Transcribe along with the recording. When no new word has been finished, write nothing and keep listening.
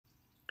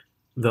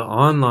The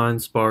online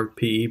Spark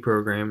PE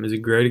program is a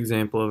great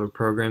example of a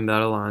program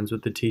that aligns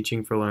with the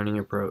Teaching for Learning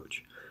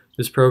approach.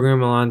 This program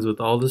aligns with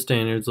all the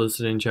standards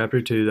listed in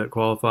Chapter 2 that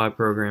qualify a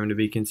program to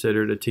be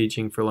considered a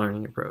Teaching for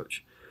Learning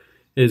approach.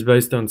 It is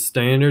based on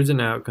standards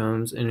and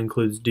outcomes and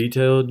includes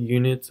detailed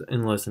units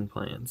and lesson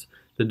plans.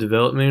 The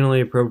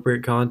developmentally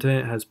appropriate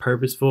content has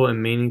purposeful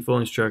and meaningful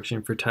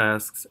instruction for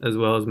tasks as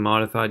well as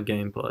modified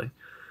gameplay.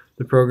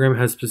 The program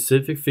has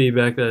specific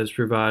feedback that is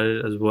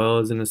provided as well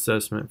as an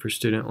assessment for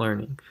student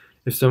learning.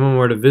 If someone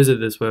were to visit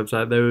this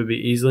website, they would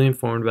be easily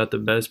informed about the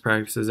best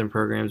practices and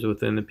programs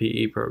within the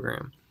PE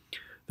program.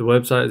 The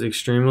website is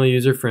extremely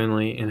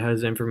user-friendly and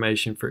has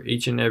information for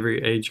each and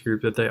every age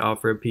group that they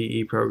offer a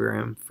PE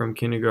program from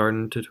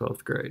kindergarten to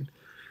 12th grade.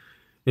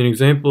 An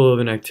example of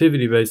an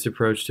activity-based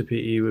approach to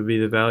PE would be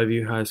the Valley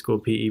View High School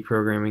PE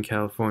program in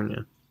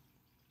California.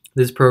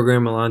 This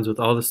program aligns with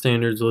all the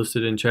standards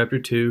listed in Chapter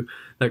 2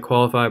 that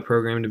qualify a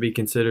program to be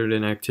considered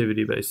an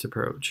activity-based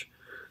approach.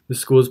 The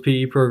school's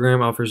PE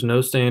program offers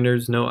no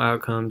standards, no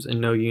outcomes,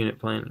 and no unit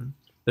planning.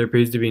 There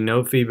appears to be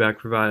no feedback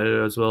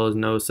provided as well as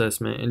no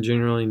assessment and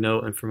generally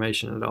no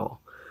information at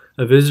all.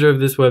 A visitor of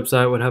this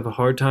website would have a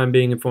hard time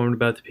being informed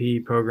about the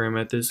PE program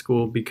at this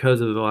school because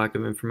of the lack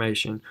of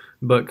information,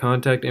 but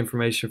contact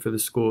information for the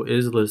school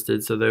is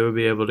listed, so they will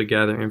be able to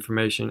gather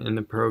information in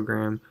the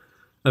program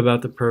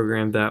about the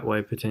program that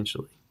way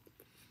potentially.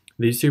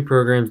 These two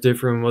programs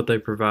differ in what they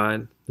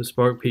provide. The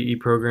Spark PE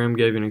program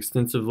gave an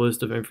extensive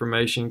list of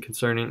information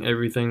concerning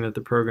everything that the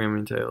program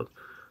entailed.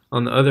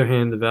 On the other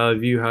hand, the Valley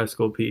View High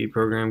School PE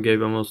program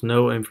gave almost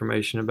no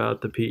information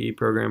about the PE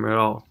program at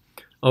all.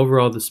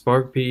 Overall, the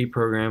Spark PE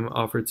program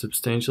offered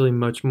substantially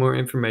much more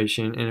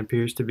information and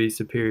appears to be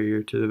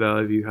superior to the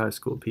Valley View High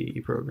School PE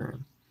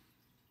program.